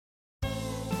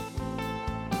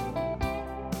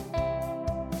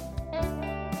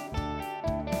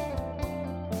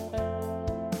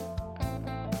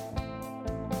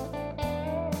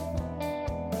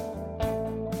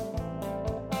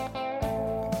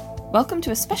Welcome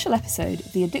to a special episode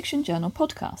of the Addiction Journal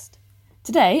podcast.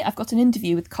 Today I've got an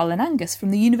interview with Colin Angus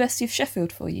from the University of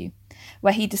Sheffield for you,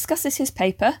 where he discusses his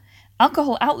paper,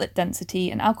 Alcohol Outlet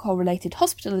Density and Alcohol-Related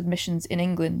Hospital Admissions in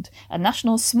England, a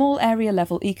national small area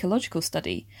level ecological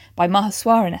study by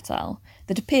Maheswaran et al.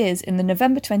 That appears in the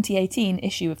November 2018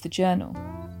 issue of the journal.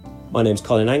 My name's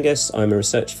Colin Angus. I'm a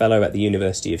research fellow at the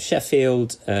University of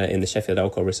Sheffield in the Sheffield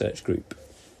Alcohol Research Group.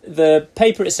 The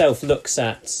paper itself looks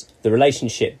at the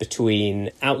relationship between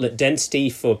outlet density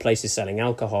for places selling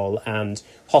alcohol and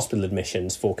hospital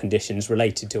admissions for conditions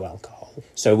related to alcohol.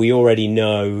 So we already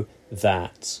know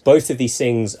that both of these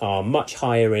things are much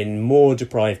higher in more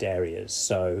deprived areas.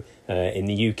 So in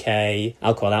the UK,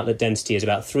 alcohol outlet density is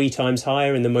about 3 times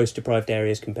higher in the most deprived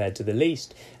areas compared to the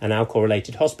least, and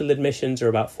alcohol-related hospital admissions are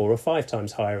about 4 or 5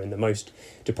 times higher in the most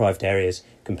deprived areas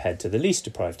compared to the least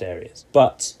deprived areas.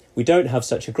 But we don't have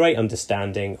such a great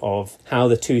understanding of how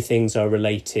the two things are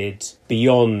related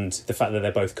beyond the fact that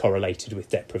they're both correlated with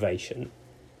deprivation.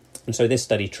 And so this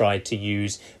study tried to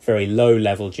use very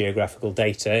low-level geographical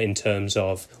data in terms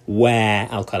of where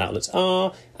alcohol outlets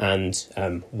are and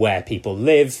where people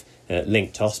live,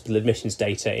 linked to hospital admissions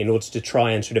data, in order to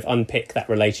try and sort of unpick that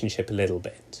relationship a little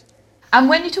bit. And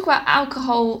when you talk about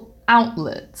alcohol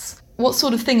outlets, what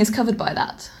sort of thing is covered by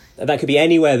that? That could be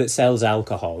anywhere that sells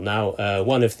alcohol. Now,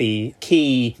 one of the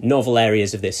key novel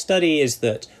areas of this study is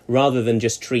that rather than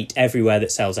just treat everywhere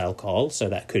that sells alcohol, so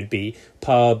that could be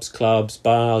pubs, clubs,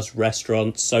 bars,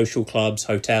 restaurants, social clubs,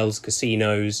 hotels,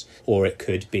 casinos, or it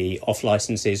could be off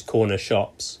licenses, corner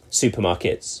shops,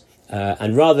 supermarkets.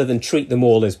 And rather than treat them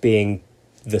all as being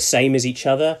the same as each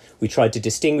other, we tried to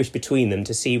distinguish between them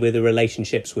to see whether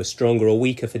relationships were stronger or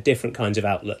weaker for different kinds of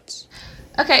outlets.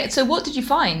 Okay, so what did you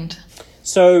find?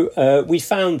 So we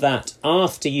found that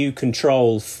after you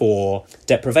control for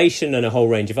deprivation and a whole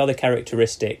range of other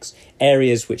characteristics,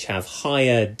 areas which have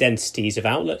higher densities of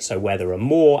outlets, so where there are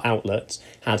more outlets,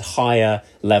 had higher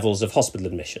levels of hospital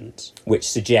admissions, which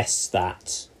suggests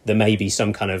that there may be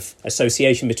some kind of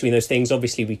association between those things.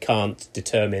 Obviously, we can't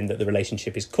determine that the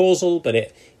relationship is causal, but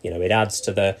it adds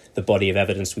to the body of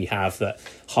evidence we have that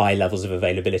high levels of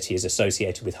availability is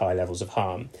associated with high levels of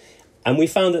harm. And we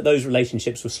found that those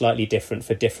relationships were slightly different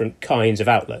for different kinds of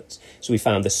outlets. So we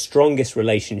found the strongest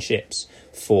relationships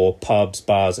for pubs,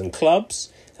 bars and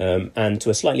clubs, and to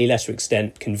a slightly lesser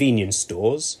extent, convenience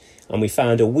stores. And we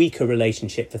found a weaker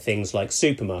relationship for things like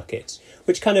supermarkets,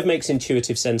 which kind of makes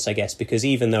intuitive sense, I guess, because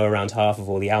even though around half of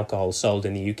all the alcohol sold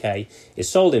in the UK is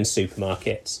sold in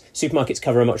supermarkets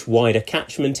cover a much wider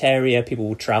catchment area. People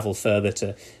will travel further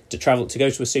to go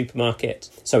to a supermarket.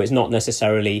 So it's not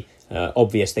necessarily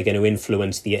obvious they're going to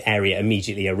influence the area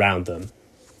immediately around them.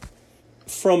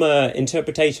 From an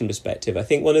interpretation perspective, I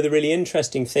think one of the really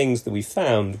interesting things that we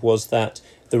found was that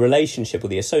the relationship, or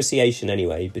the association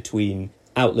anyway, between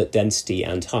outlet density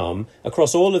and harm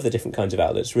across all of the different kinds of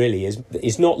outlets really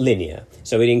is not linear.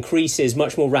 So it increases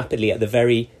much more rapidly at the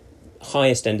very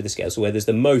highest end of the scale, so where there's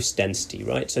the most density,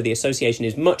 right? So the association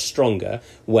is much stronger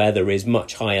where there is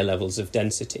much higher levels of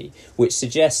density, which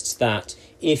suggests that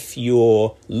if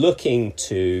you're looking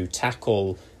to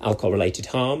tackle alcohol-related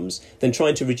harms, then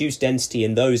trying to reduce density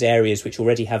in those areas which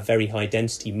already have very high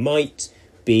density might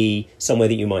be somewhere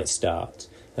that you might start.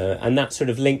 And that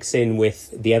sort of links in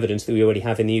with the evidence that we already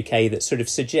have in the UK that sort of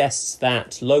suggests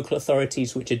that local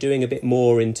authorities which are doing a bit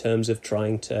more in terms of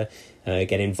trying to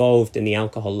get involved in the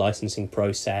alcohol licensing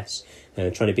process,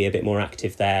 trying to be a bit more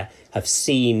active there, have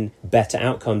seen better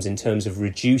outcomes in terms of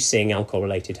reducing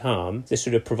alcohol-related harm. This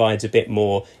sort of provides a bit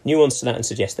more nuance to that and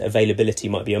suggests that availability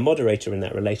might be a moderator in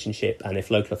that relationship, and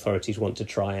if local authorities want to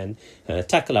try and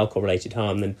tackle alcohol-related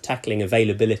harm, then tackling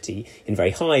availability in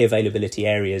very high availability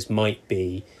areas might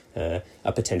be a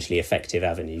potentially effective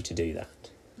avenue to do that.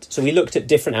 So we looked at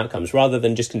different outcomes. Rather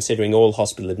than just considering all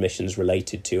hospital admissions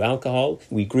related to alcohol,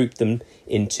 we grouped them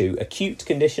into acute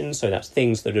conditions, so that's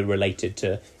things that are related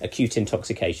to acute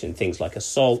intoxication, things like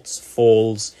assaults,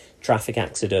 falls, traffic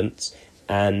accidents,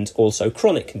 and also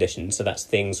chronic conditions, so that's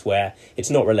things where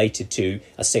it's not related to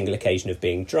a single occasion of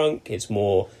being drunk, it's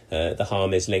more the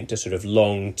harm is linked to sort of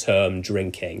long-term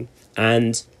drinking.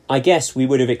 And I guess we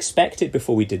would have expected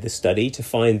before we did the study to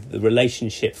find the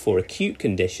relationship for acute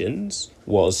conditions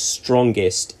was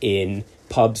strongest in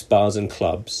pubs, bars and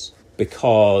clubs,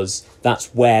 because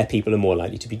that's where people are more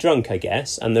likely to be drunk, I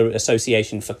guess, and the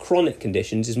association for chronic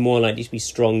conditions is more likely to be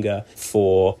stronger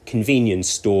for convenience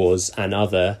stores and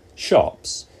other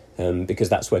shops. because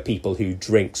that's where people who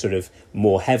drink sort of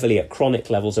more heavily at chronic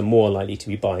levels are more likely to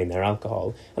be buying their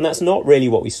alcohol. And that's not really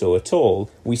what we saw at all.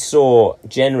 We saw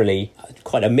generally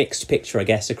quite a mixed picture, I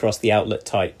guess, across the outlet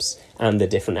types and the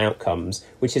different outcomes,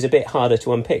 which is a bit harder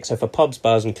to unpick. So for pubs,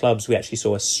 bars and clubs, we actually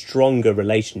saw a stronger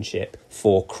relationship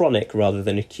for chronic rather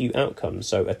than acute outcomes.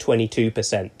 So a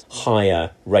 22%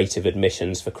 higher rate of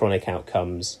admissions for chronic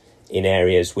outcomes in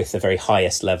areas with the very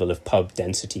highest level of pub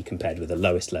density compared with the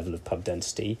lowest level of pub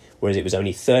density, whereas it was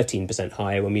only 13%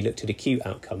 higher when we looked at acute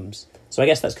outcomes. So I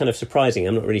guess that's kind of surprising.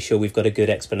 I'm not really sure we've got a good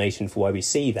explanation for why we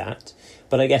see that,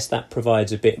 but I guess that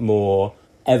provides a bit more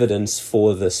evidence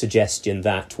for the suggestion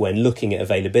that when looking at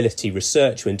availability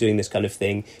research, when doing this kind of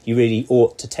thing, you really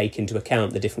ought to take into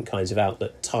account the different kinds of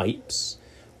outlet types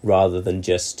rather than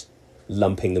just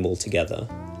lumping them all together.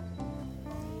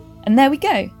 And there we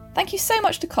go. Thank you so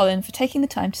much to Colin for taking the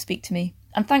time to speak to me,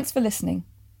 and thanks for listening.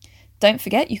 Don't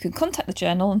forget you can contact the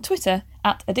journal on Twitter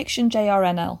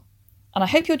 @AddictionJRNL, and I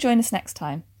hope you'll join us next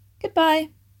time. Goodbye.